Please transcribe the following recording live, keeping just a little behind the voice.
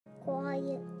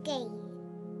game.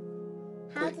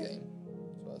 Quick game.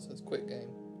 That's what it says. Quick game.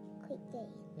 Quick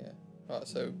game. Yeah. Right.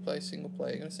 So play single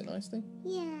player. You gonna sit nicely?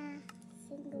 Yeah.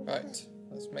 Single Right. player.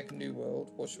 Let's make a new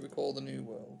world. What should we call the new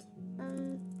world?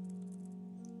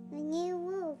 The new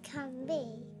world can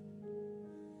be.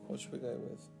 What should we go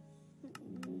with?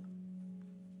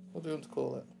 What do you want to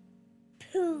call it?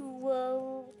 Poo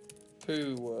World.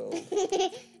 Poo World.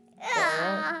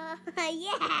 Yeah.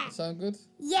 That sound good?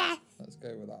 Yes. Let's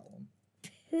go with that one.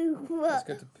 Poo World. Let's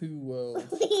go to Poo World.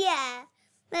 Yeah.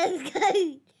 Let's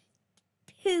go.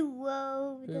 Poo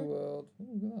World. Poo World. Oh,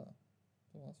 look at that.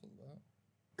 What that's all about.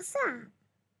 What's that?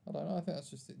 I don't know. I think that's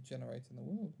just it generating the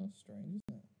world. That's strange,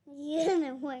 isn't it? You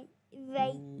know what?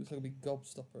 Right. Ooh, it's like a big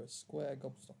gobstopper, a square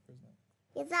gobstopper, isn't it?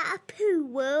 Is that a Poo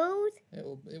World? It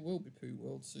will be Poo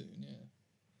World soon, yeah.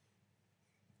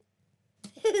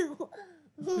 Poo.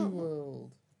 Poo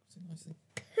World. Sit nicely.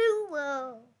 Poo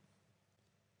World.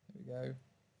 There we go.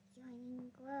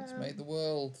 Joining world. It's made the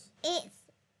world.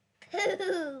 It's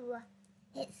Poo.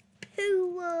 It's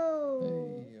Poo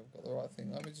World. Hey, I've got the right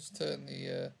thing. Let me just turn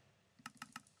the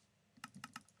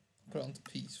put it onto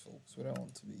peaceful because we don't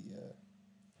want to be.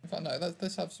 In fact, no.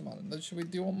 Let's have some animals. Do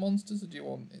you want monsters or do you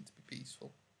want it to be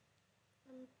peaceful?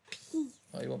 Peace.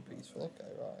 Oh, you want peaceful? Okay,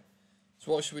 right.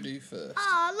 So what should we do first?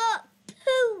 Oh, look,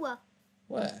 poo.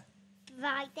 Where?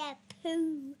 Right there,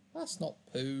 poo. That's not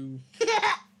poo.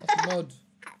 That's mud.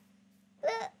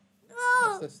 Look, oh,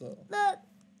 What's this little? look.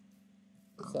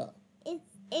 What's that?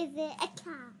 Is it a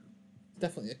cow? It's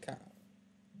definitely a cat.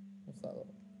 What's that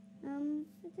little? I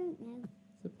don't know.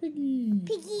 It's a piggy.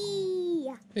 Piggy.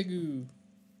 Pigoo.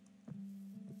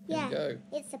 There Yeah, you go.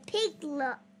 it's a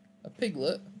piglet. A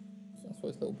piglet. That's what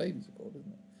its little babies are called,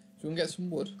 isn't it? So we can get some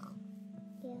wood.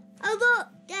 Yeah. Oh, look,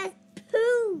 there's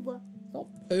poo. It's not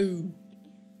poo.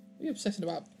 What are you obsessing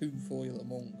about poo for, you little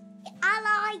monk?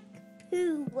 I like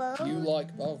Poo World. You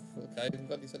like both, okay? I'm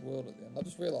glad you said world at the end. I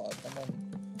just realised I'm on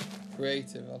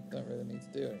creative. I don't really need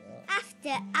to do any of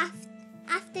that.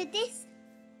 After this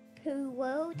Poo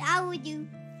World, I will do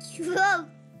Trump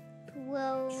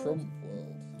World. Trump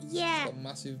world. Yeah. It's got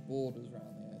massive borders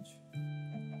around the edge.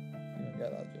 You don't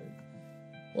get that joke.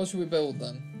 What should we build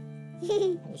then?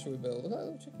 What should we build? Look at that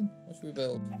little chicken. What should we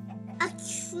build? A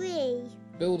tree.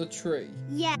 Build a tree.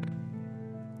 Yeah.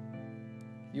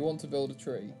 You want to build a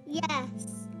tree?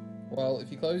 Yes. Well,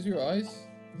 if you close your eyes,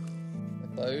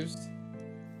 they're closed.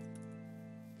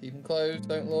 Keep them closed,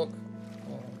 don't look.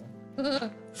 Oh.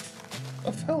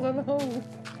 I fell down a hole.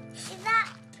 Is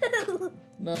that poo?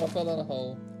 No, I fell down a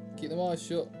hole. Keep them eyes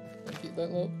shut.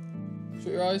 Don't look.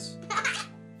 Shut your eyes.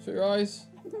 Shut your eyes.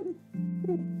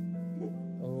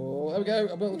 Oh, there we go.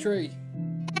 I built a tree.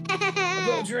 I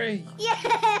built a tree. Yeah.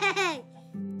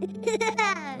 No,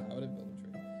 I didn't build a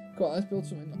tree. Come on, let's build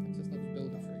something nice. Let's not just build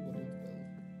a tree. What do you want to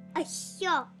build? A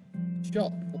shop.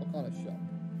 Shop. What kind of shop?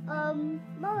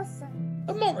 Morrison.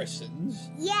 A Morrison's?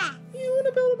 Yeah. You want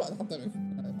to build a... I don't know if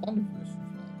I'm planning permission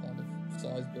for that kind of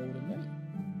size building, mate.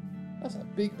 That's a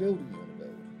big building you want to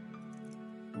build.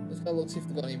 Let's go look see if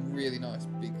they've got any really nice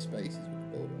big spaces we can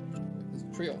build on. There's a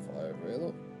tree on fire over here,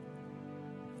 look.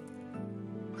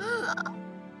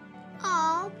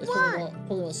 Oh, It's what?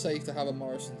 probably not safe to have a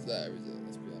Morrison's there, is it?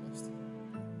 Let's be honest.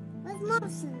 Where's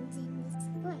Morrison's in this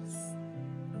place?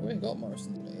 We ain't got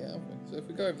Morrison's in it yet, have we? So if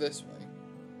we go over this way,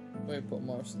 maybe put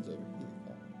Morrison's over here.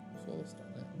 That's all this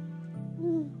down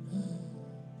here.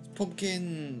 It's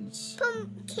pumpkins!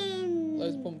 Pumpkin.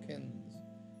 Loads of pumpkins.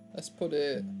 Let's put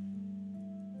it...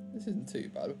 This isn't too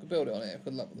bad. We could build it on here. We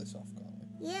could level this off, can't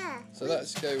we? Yeah. So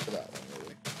let's go with that one,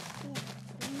 really.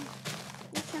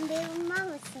 We can build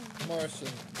Morrison.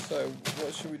 Morrison. So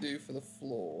what should we do for the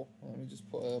floor? Let me just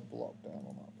put a block down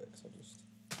on that bit, because I just...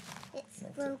 It's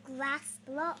a grass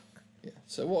block. Yeah.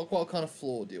 So what kind of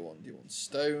floor do you want? Do you want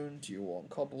stone? Do you want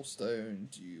cobblestone?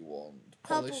 Do you want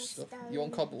polished stuff? You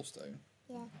want cobblestone?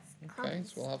 Yes. Okay,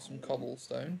 so we'll have some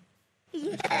cobblestone.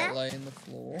 Yeah. Start laying the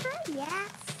floor.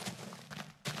 Yes.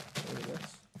 All of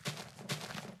this.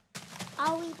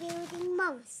 Are we building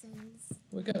Morrison's?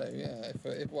 We're gonna, yeah.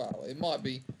 If well, it might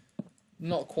be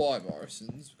not quite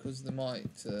Morrison's because they might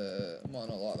not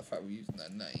like the fact we're using their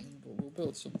name, but we'll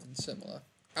build something similar.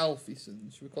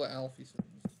 Alfisons. Should we call it Alfisons?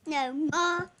 No,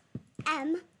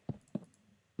 M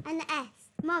and S.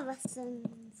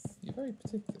 Morrison's. You're very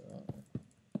particular,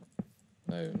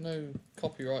 aren't you? No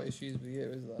copyright issues with you,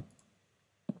 is there?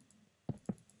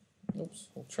 Oops,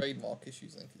 or trademark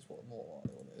issues, I think is what more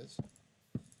likely what it is.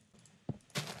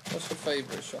 What's your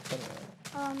favourite shop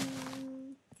anyway?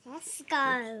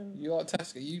 Tesco. You like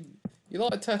Tesco? You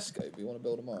like Tesco, but you want to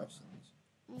build a Morrison's?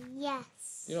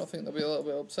 Yes. You don't think they'll be a little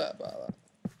bit upset about that?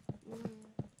 No.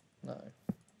 No.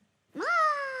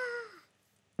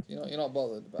 You're not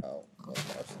bothered about whether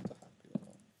Morrisons are happy or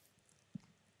not.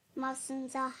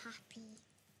 Morrisons are happy.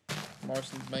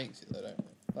 Morrisons makes it, though, don't they?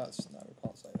 No, we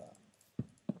can't say that.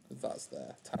 Because that's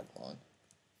their tagline.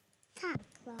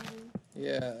 Tagline?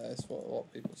 Yeah, it's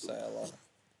what people say a lot.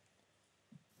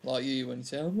 Like you when you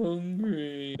say, I'm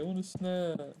hungry, I want a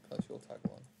snack. That's your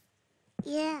tagline.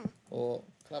 Yeah. Or,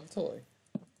 can I have a toy?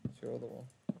 That's your other one.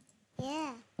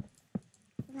 Yeah.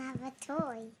 Can I have a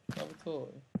toy? Can I have a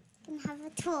toy? Can I have a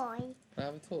toy? Can I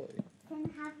have a toy? Can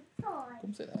I have a toy?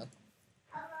 Come sit down.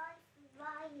 I like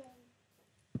Ryan.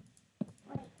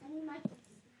 Wait, I need my juice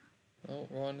now. Oh,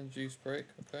 Ryan and juice break,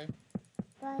 okay.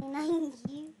 Ryan and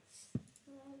juice.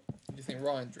 Do you think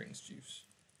Ryan drinks juice?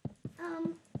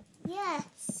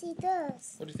 Yes, he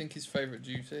does. What do you think his favourite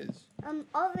juice is?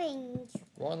 Orange.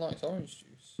 Ryan likes orange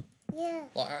juice. Yeah.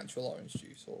 Like actual orange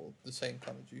juice, or the same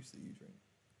kind of juice that you drink?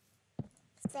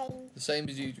 Same. The same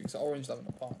as you drink, so orange lemon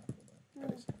and pineapple then,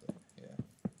 basically. Yeah.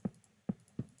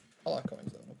 I like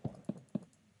orange lemon and pineapple.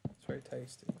 It's very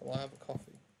tasty. Well, I have a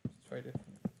coffee. It's very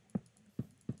different.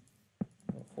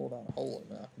 I'll fall down a hole in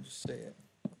there, I can just see it.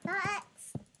 That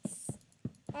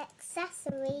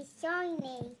accessory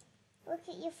shiny. Look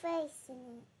at your face in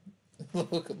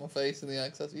it. Look at my face in the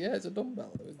accessory. Yeah, it's a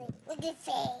dumbbell though, isn't it? Look at your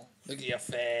face. Look at your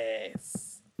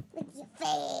face. Look at your face.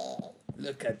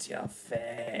 Look at your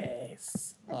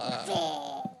face. Look at your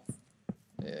face.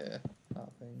 Yeah, that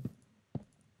thing.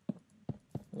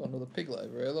 We've got another piglet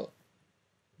over here, look.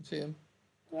 You see him?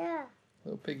 Yeah.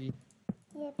 Little piggy.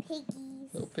 Yeah,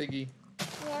 piggies. Little piggy.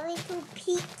 Yeah, little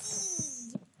piggy.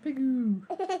 Pigoo.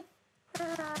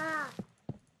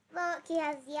 Look, he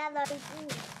has yellow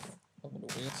boots. I wonder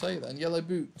what we're going to say then. Yellow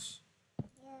boots.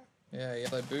 Yeah. Yeah,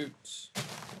 yellow boots.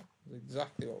 That's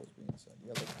exactly what was being said.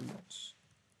 Yellow boots.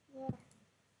 Yeah.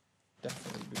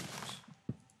 Definitely boots.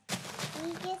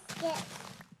 We just get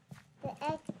the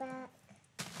egg back.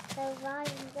 So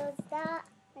Ryan does that,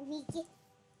 and he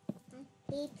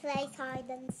plays hide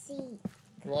and seek.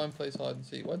 Ryan plays hide and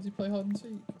seek. Where does he play hide and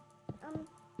seek?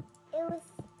 It was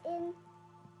in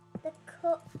the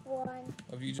cup one.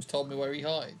 Have you just told me where he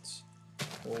hides?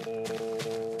 Or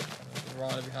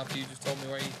Ryan, have you happy you just told me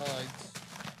where he hides?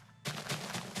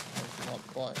 It might be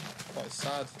quite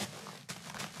sad.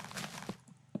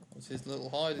 It was his little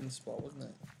hiding spot, wasn't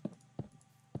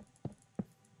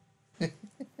it?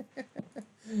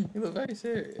 You look very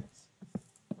serious.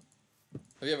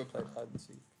 Have you ever played hide and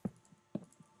seek?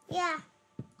 Yeah.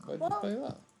 Where did you play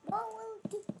that? What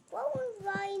will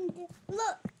Ryan do?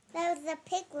 Look, there's a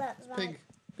piglet, right? Pig.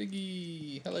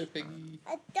 Piggy. Hello, Piggy.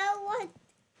 I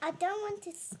don't want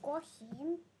to squash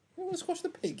him. You want to squash the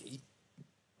piggy?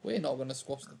 We're not going to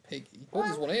squash the piggy. We'll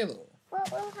just want to hear them.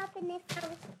 What will happen if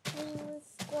we will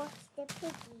squash the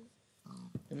piggy?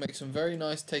 It makes some very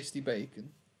nice, tasty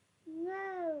bacon.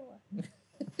 No.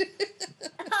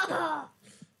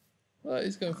 Well,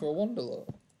 he's going for a wander lot.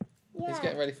 Yeah. He's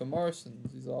getting ready for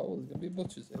Morrison's. He's like, oh, there's going to be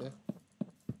butchers here.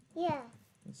 Yeah.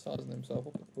 He's sizing himself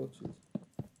up at the butchers.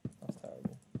 That's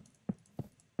terrible.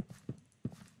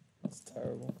 That's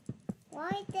terrible.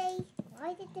 Why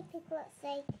did the piglet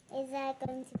say, is there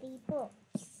going to be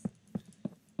books?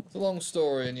 It's a long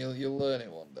story and you'll learn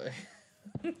it one day.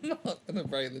 I'm not going to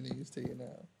break the news to you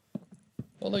now.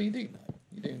 Although you do know.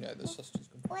 You do know the sausages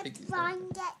come from Let's piggies. try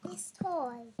and get this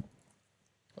toy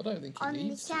I don't think he on the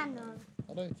needs to. channel. Mate.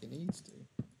 I don't think he needs to.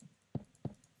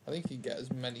 I think he can get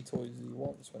as many toys as he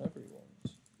wants whenever he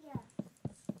wants. Yeah.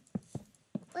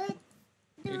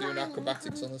 You're doing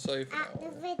acrobatics on the sofa At now, the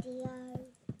aren't you? video,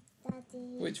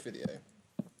 Daddy. Which video?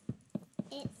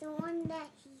 It's the one that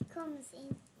he comes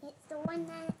in. It's the one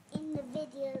that in the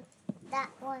video, that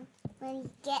one, when he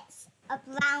gets a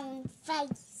brown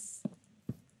face.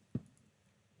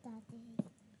 Daddy.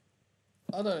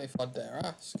 I don't know if I'd dare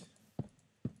ask.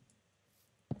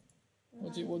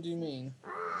 What do you mean?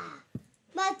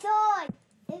 My toy!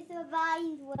 It's a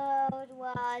Ryan's World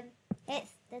one.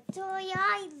 It's the toy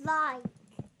I like.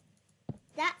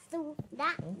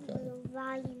 Will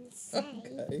Ryan say.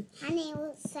 Okay. And he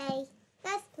will say,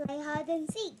 let's play hide and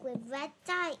seek with Red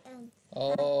Titan.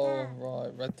 Oh,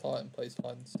 right. Red Titan plays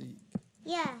hide and seek.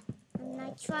 Yeah, and they're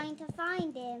okay. trying to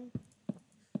find him.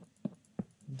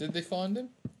 Did they find him?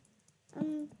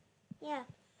 Yeah.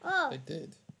 Oh, They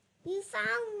did. you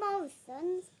found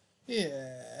Morrison's?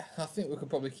 Yeah, I think we could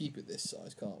probably keep it this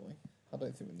size, can't we? I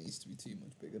don't think it needs to be too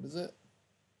much bigger, does it?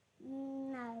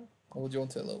 No. Or would you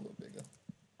want it a little bit bigger?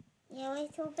 Yeah, a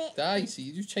little bit. Dicey,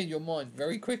 you just changed your mind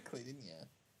very quickly, didn't you?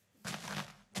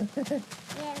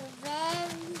 Yeah,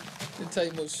 very. Didn't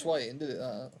take much swaying, did it,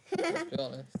 that? Let's be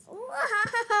honest.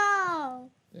 Wow!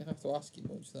 Didn't have to ask you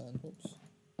much then. Oops.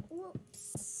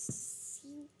 Whoops.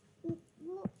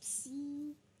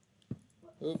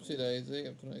 Oopsie daisy,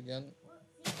 I've done it again.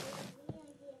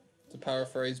 To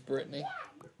paraphrase Britney.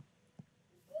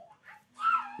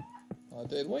 I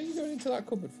did. What are you going into that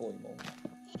cupboard for, you mum?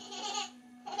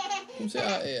 Come sit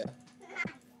out here.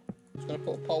 I'm just going to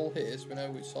put a pole here so we know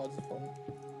which side's the front.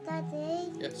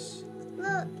 Daddy? Yes.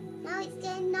 Look, now it's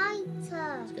getting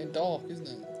nighter. It's getting dark, isn't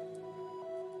it?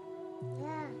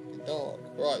 Yeah. It's getting dark.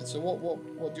 Right, so what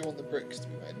do you want the bricks to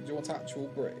be made? Do you want actual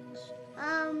bricks?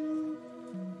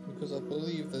 Because I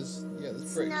believe there's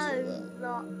bricks over there. Snow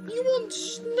block. You want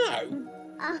snow?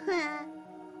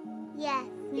 Yes.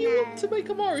 You want to make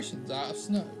a Morrison's out of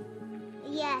snow?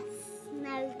 Yes,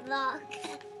 snow block.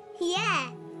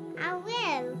 Yeah, I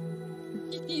will.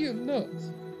 You're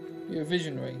nuts. You're a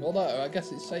visionary. Although I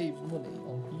guess it saves money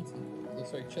on heating bills.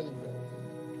 Sorry, chilling bills.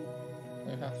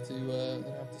 They don't have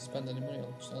to spend any money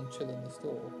on chilling the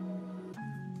store.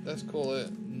 Let's call it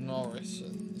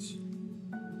Morrison's.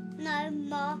 No,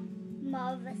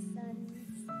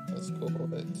 Morrison's. Let's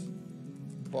call it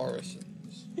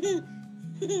Borison's.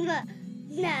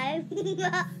 No,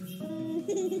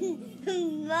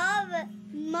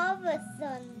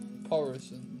 Morrison's.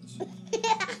 Porrison's.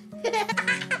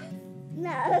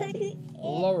 No.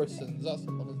 Lorison's, that's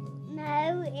the one, isn't it?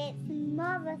 No, it's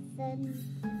Morrison's.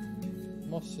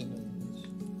 Mossinons.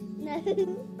 No,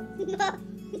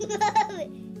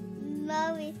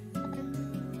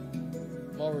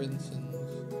 Morrinsons.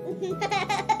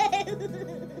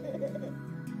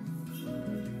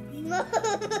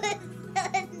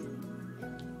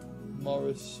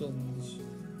 Morrisons.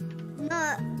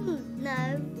 No,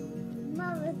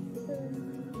 Morrison.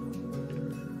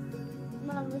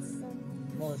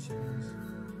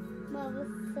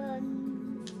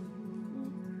 Morrisons.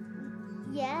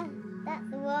 Yeah, that's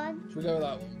the one. Should we go with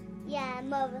that one? Yeah,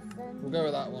 Morrison. We'll go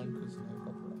with that one because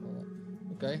copyright all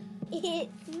that. Okay.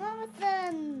 It's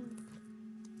Morrison.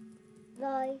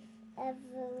 Life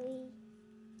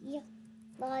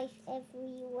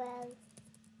everywhere.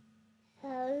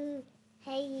 Oh,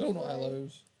 hey. No, not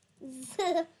hellos.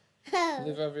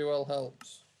 Live everywhere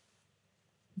helps.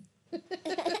 Live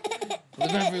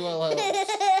everywhere helps.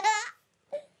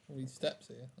 We need steps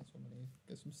here. That's what we need.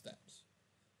 Get some steps.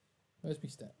 Where's my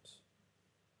steps?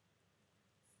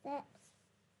 Steps.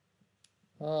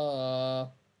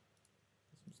 Some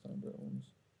stone brick ones.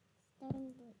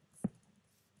 Stone bricks.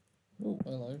 Oh,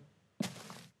 hello.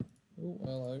 Oh,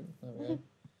 hello. There we go.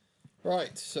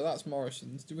 Right, so that's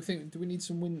Morrison's. Do we need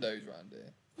some windows around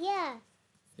here? Yeah,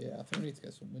 Yeah, I think we need to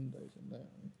get some windows in there.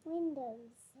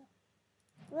 windows.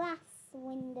 Glass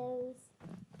windows.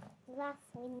 Glass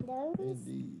windows.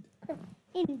 Indeed.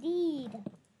 Indeed.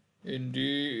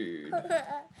 Indeed.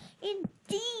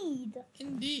 Indeed.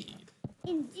 Indeed.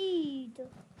 Indeed.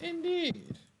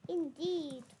 Indeed.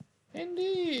 Indeed.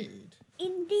 Indeed.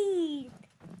 Indeed.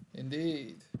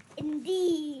 Indeed.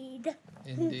 Indeed.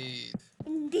 Indeed.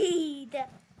 Indeed.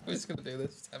 We're just gonna do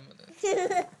this for 10 minutes.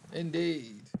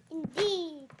 Indeed.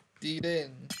 Indeed. Deed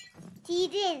in.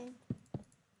 Deed in.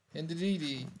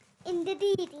 Indeedy. In the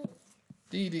deedy.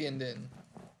 Deedy and in.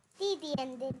 Deedy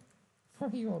ending.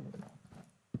 What are you on with?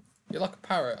 You're like a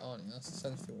parrot, aren't you? That's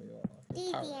essentially what you are. Like a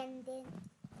Deedy parrot. ending.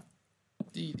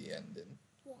 Deedy ending.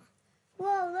 Yeah.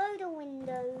 Whoa, load of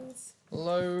windows.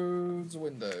 Loads of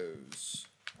windows.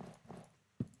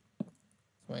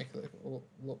 To make it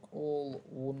look all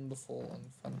wonderful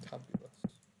and fantabulous.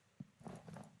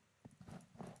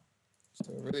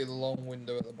 So a really long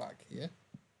window at the back here.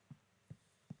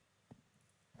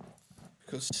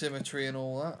 Because symmetry and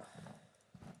all that.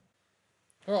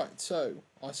 Right, so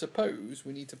I suppose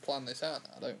we need to plan this out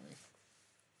now, don't we?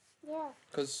 Yeah.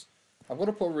 Because I've got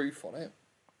to put a roof on it.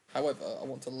 However, I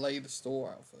want to lay the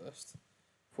store out first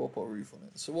before I put a roof on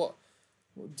it. So what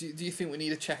do you think we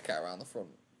need a checkout around the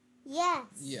front? Yes.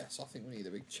 Yes, I think we need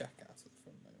a big checkout at the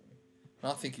front, don't we?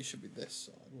 And I think it should be this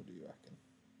side. What do you reckon?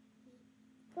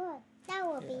 Good. That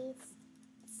will be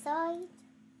side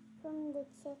from the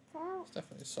checkout. It's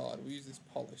definitely a side. We'll use this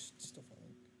polished stuff, I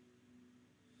think.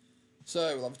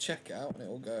 So we'll have a checkout and it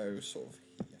will go sort of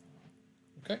here.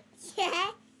 Okay?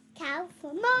 Checkout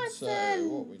for Morrison. So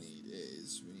what we need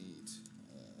is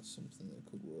something that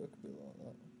could work a bit like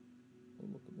that. Will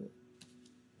look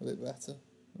a bit better.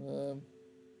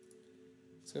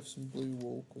 Let's go for some blue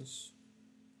wool because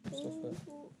stuff there.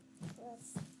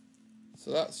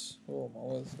 So that's oh my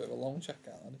word, it's a bit of a long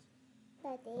checkout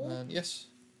that is. Ready? And yes.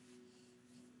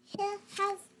 Here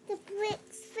has the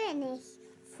bricks finished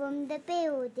from the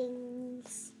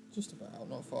buildings. Just about,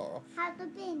 not far off. Have the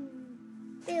building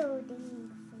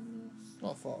finished?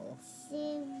 Not far off.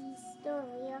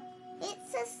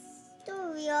 It's a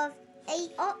story of a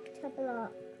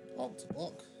octoblock.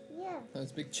 Octoblock. Yeah.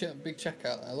 There's a big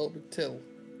checkout there, a little big till.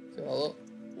 See that look?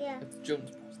 Yeah. It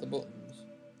jumps past the buttons.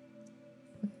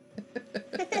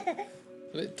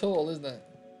 It's a bit tall, isn't it?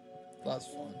 That's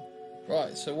fine.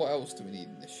 Right, so what else do we need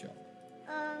in this shop?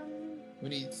 We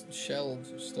need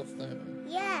shelves of stuff, don't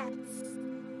we? Yes.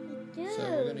 We do. So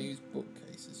we're going to use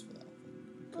bookcases for that,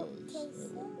 because they're a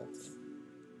little better.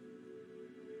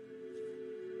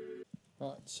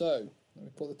 Right, so let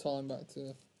me put the time back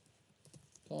to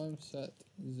time set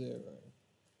 0.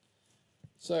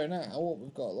 So now what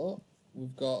we've got, look,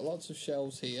 we've got lots of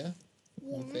shelves here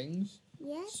and things.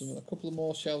 Yes. A couple of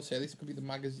more shelves here. These could be the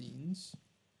magazines.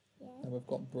 Yeah. And we've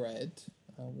got bread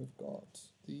and we've got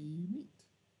the meat.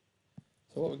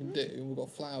 So what we can do, we've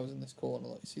got flowers in this corner.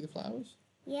 Like, you see the flowers?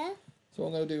 Yeah. So what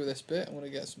I'm going to do with this bit, I'm going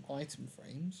to get some item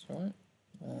frames, right?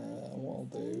 And what I'll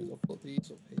do is I'll put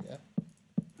these up here.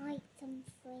 Item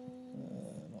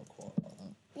frame. Not quite like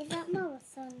that. Is that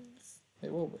marathons?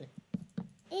 It will be.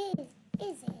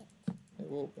 Is it? It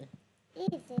will be.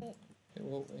 Is it? It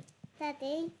will be.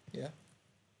 Daddy? Yeah.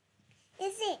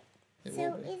 Is it? It So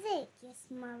will be. is it just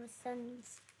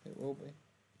marathons? It will be.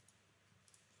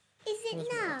 Is it Where's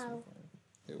my now? item frame?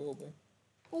 It will be.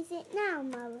 Is it now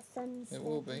marathons? It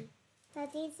will be.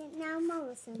 Daddy, is it now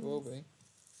marathons? It will be.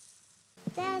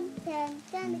 Dun dun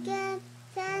dun again.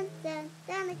 Dun dun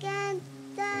dun again.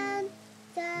 Dun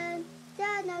dun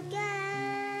dun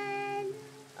again.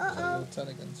 Uh-oh. 10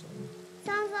 again, sorry.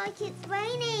 Sounds like it's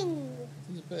raining.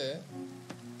 This is a bit.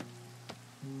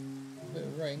 A bit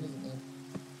of rain, isn't there?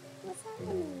 What's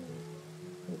happening?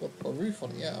 We've got to put a roof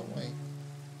on it yet, haven't we?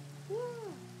 Yeah.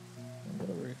 We've got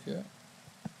a roof yet.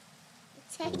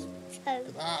 Potato. Look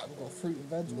at that, we've got fruit and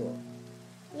veg, look.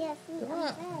 Yeah, fruit Look and at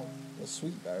that. veg. We've got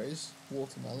sweet berries,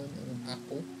 watermelon and an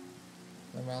apple.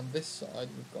 And around this side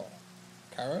we've got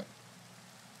carrot,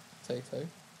 potato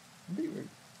and beetroot.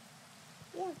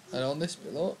 Yeah. And on this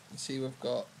bit, look, you see we've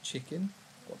got chicken,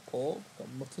 we've got pork, we've got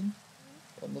mutton,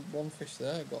 got another one fish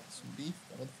there, I've got some beef,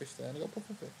 got another fish there, and I've got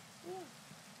puffer fish. Yeah.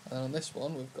 And then on this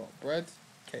one we've got bread,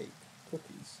 cake,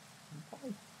 cookies and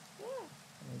pie. Yeah.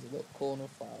 And there's a little corner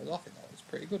of flowers. I think that looks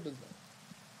pretty good, doesn't it?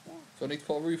 Yeah. So I need to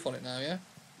put a roof on it now, yeah?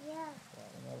 Yeah.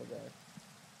 Right, let me have a go.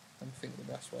 I'm thinking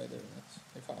the best way of doing this.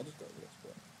 In fact, I'll just go with this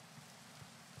bit.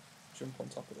 Jump on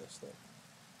top of this, though.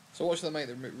 So what should I make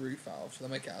the roof out of? Should I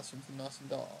make it out of something nice and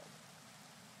dark?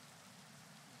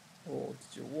 Or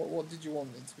did you what did you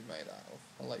want it to be made out of?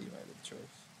 I'll let you make the choice.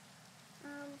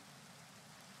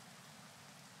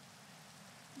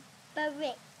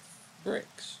 Bricks.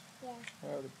 Bricks? Yeah.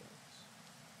 Where are the bricks?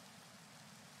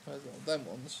 Where's them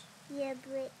ones? Yeah,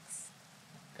 bricks.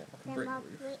 Okay, like a Them brick are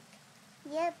roof. brick.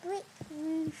 Yeah, brick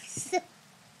roofs.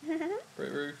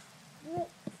 Brick roof. Brick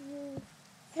roof.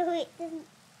 So it doesn't.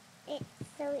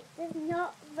 So it does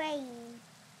not rain.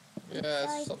 Yeah,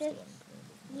 it stops the rain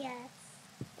coming. Yes.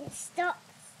 It stops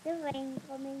the rain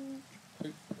coming.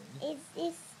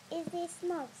 Hopefully. Is this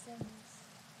Morrison's?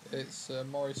 It's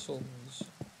Morrison's.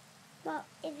 But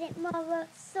is it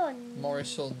Morrison's?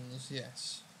 Morrison's,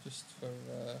 yes. Just for,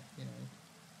 you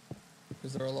know,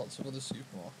 because there are lots of other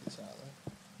supermarkets out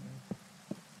there.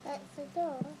 That's the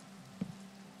door.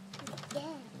 Yeah.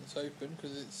 And it's open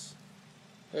because it's...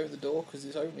 Open the door because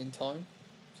it's opening time.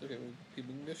 So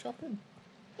people can go shopping.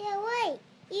 Yeah, wait.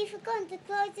 You forgot to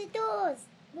close the doors.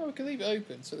 No, we can leave it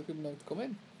open so that people know to come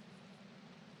in.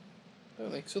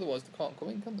 Don't they? Because otherwise they can't come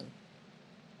in, can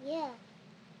they? Yeah.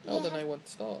 How do they know when to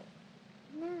start?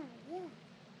 No, yeah.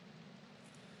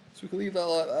 So we can leave that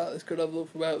like that. Let's go and have a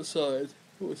look from outside.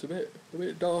 Oh, it's a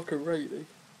bit dark and rainy.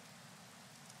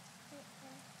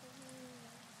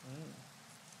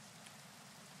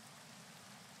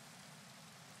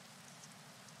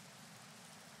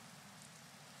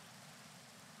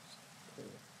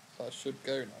 So that should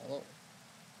go now, look.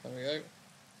 There we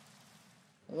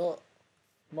go. Look.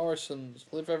 Morrison's.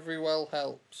 Live everywhere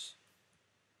helps.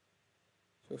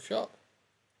 So shop.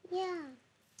 Yeah.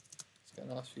 Let's get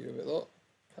a nice view of it, look.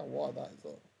 Look how wide that is,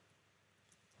 look.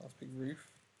 Nice big roof.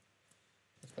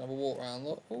 Let's go have a walk around,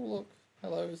 look. Oh, look.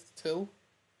 Hello, it's the till.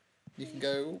 You can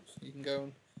go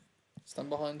and stand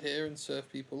behind here and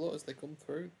serve people, look, as they come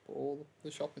through. Put all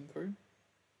the shopping through.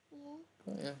 Yeah.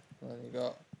 Oh, yeah. And then you've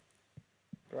got,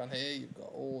 around here, you've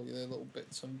got all your little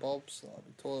bits and bobs, like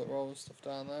the toilet roll and stuff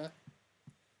down there.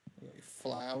 You've got your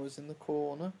flowers in the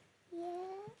corner. Yeah.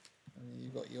 And then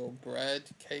you've got your bread,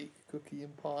 cake, cookie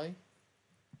and pie.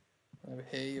 And over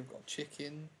here you've got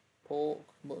chicken, pork,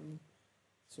 mutton,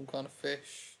 some kind of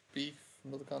fish, beef,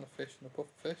 another kind of fish and a puffer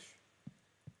fish.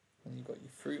 And you've got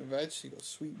your fruit and veg, so you've got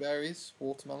sweet berries,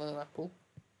 watermelon and apple.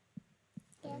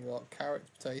 Yeah. And you got carrot,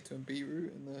 potato, and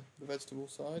beetroot in the vegetable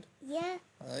side. Yeah.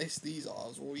 And these are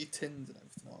all your tins and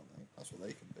everything, aren't they? That's what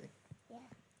they can be. Yeah.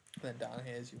 And then down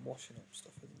here is your washing up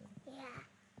stuff, isn't it? Yeah.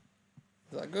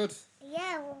 Is that good?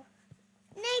 Yeah, well,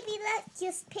 maybe let's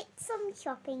just pick some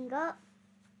shopping up.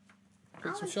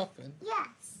 Pick some shopping?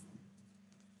 Yes.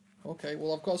 Okay,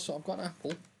 well I've got an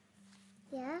apple.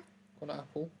 Yeah. Got an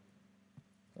apple.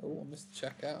 Oh, I missed the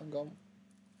checkout. I'm gone.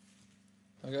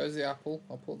 There goes the apple.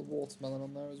 I'll put the watermelon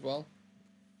on there as well.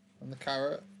 And the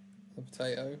carrot. The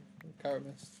potato. The carrot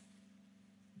missed.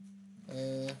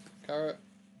 Carrot.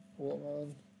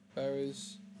 Watermelon.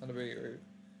 Berries. And a beetroot.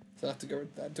 So do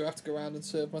I have to go around and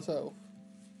serve myself?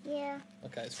 Yeah.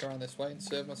 Okay, let's go around this way and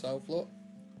serve myself. Look.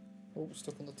 Oh,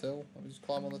 stuck on the till. Let me just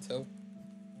climb on the till.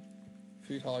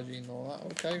 Food hygiene and all that.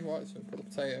 Okay, right, so put the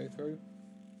potato through.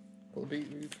 Put the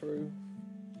beetroot through.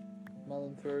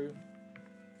 Melon through.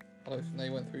 I don't think they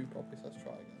went through properly, so let's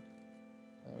try again.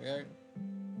 There we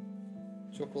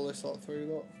go. Chuck all this lot through,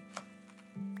 look.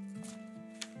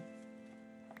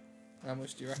 How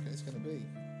much do you reckon it's going to be?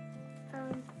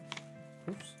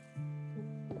 Oops.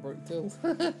 I broke the till.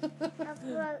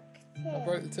 I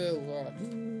broke the till, right.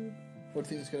 What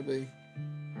do you think it's going to be?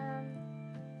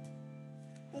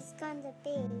 It's going to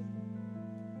be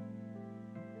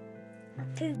a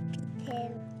poopy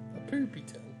till. A poopy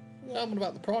till? Yeah. Tell me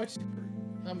about the price, you prove.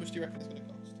 How much do you reckon it's going to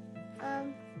cost?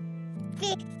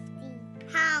 £50.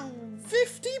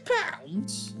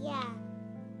 £50? Yeah.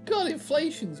 God,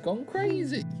 inflation's gone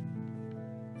crazy.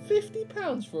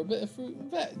 £50 for a bit of fruit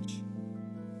and veg?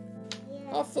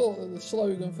 Yeah. I thought that the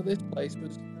slogan for this place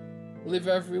was "Live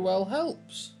Everywhere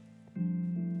Helps."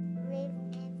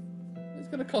 It's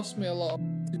going to cost me a lot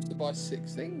to buy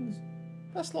 6 things.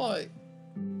 That's like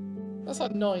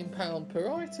 £9 per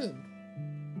item.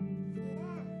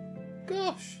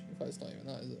 Gosh, in fact, it's not even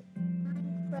that, is it?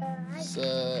 It's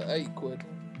 £8.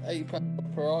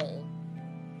 £8 per item.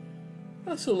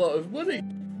 That's a lot of money.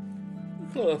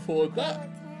 I can't afford that.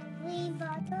 I'm going to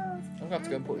have to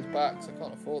go and put this back, because I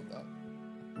can't afford that.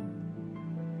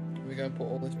 We're going to put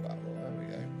all this back. There we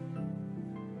go.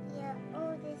 Yeah,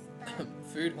 all this back.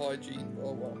 Food hygiene,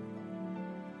 well.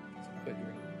 It's a quick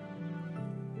drink.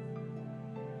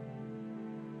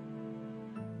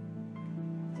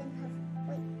 Didn't have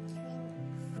quick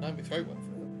drink. No, my throat went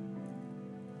through it.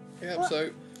 Yeah, What? so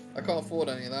I can't afford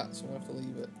any of that, so I'm going to have to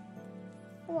leave it.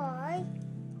 Why?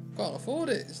 Can't afford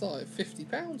it. It's like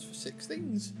 £50 for 6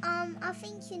 things. I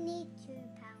think you need £2, I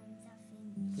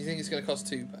think. You think it's going to cost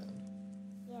 £2?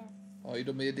 Yeah. Oh, you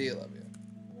done me a deal, have you?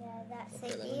 Yeah, that's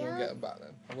Okay, it. then we're going to get them back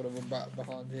then. I'm going to run back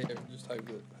behind here and just hope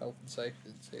that health and safety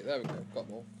didn't see it. There we go, got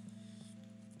more.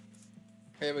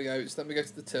 Here we go, so let me go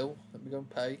to the till. Let me go and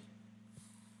pay.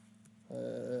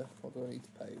 What do I need to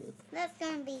pay with? That's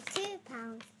going to be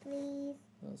 £2, please.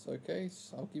 That's okay,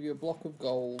 so I'll give you a block of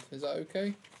gold. Is that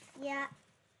okay? Yeah.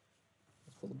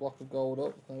 Let's put the block of gold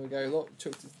up. There we go, look.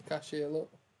 Chucked it to the cashier, look.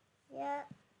 Yeah.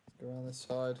 Let's go around this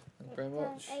side. Thank you very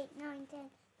much. 8, 9, 10.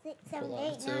 6, Put 7, that in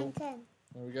 8, the till. 9, 10.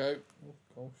 There we go. Oh,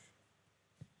 gosh.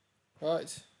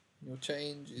 Right, your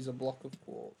change is a block of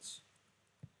quartz.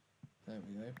 There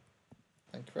we go.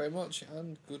 Thank you very much,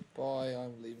 and goodbye.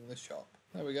 I'm leaving the shop.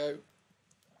 There we go.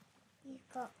 You've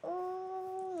got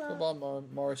all of... Goodbye,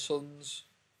 Morrisons.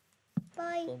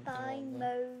 Bye-bye,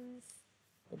 Mose.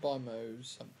 Bye-bye,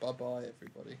 Mose. And bye-bye,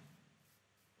 everybody.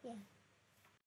 Yeah.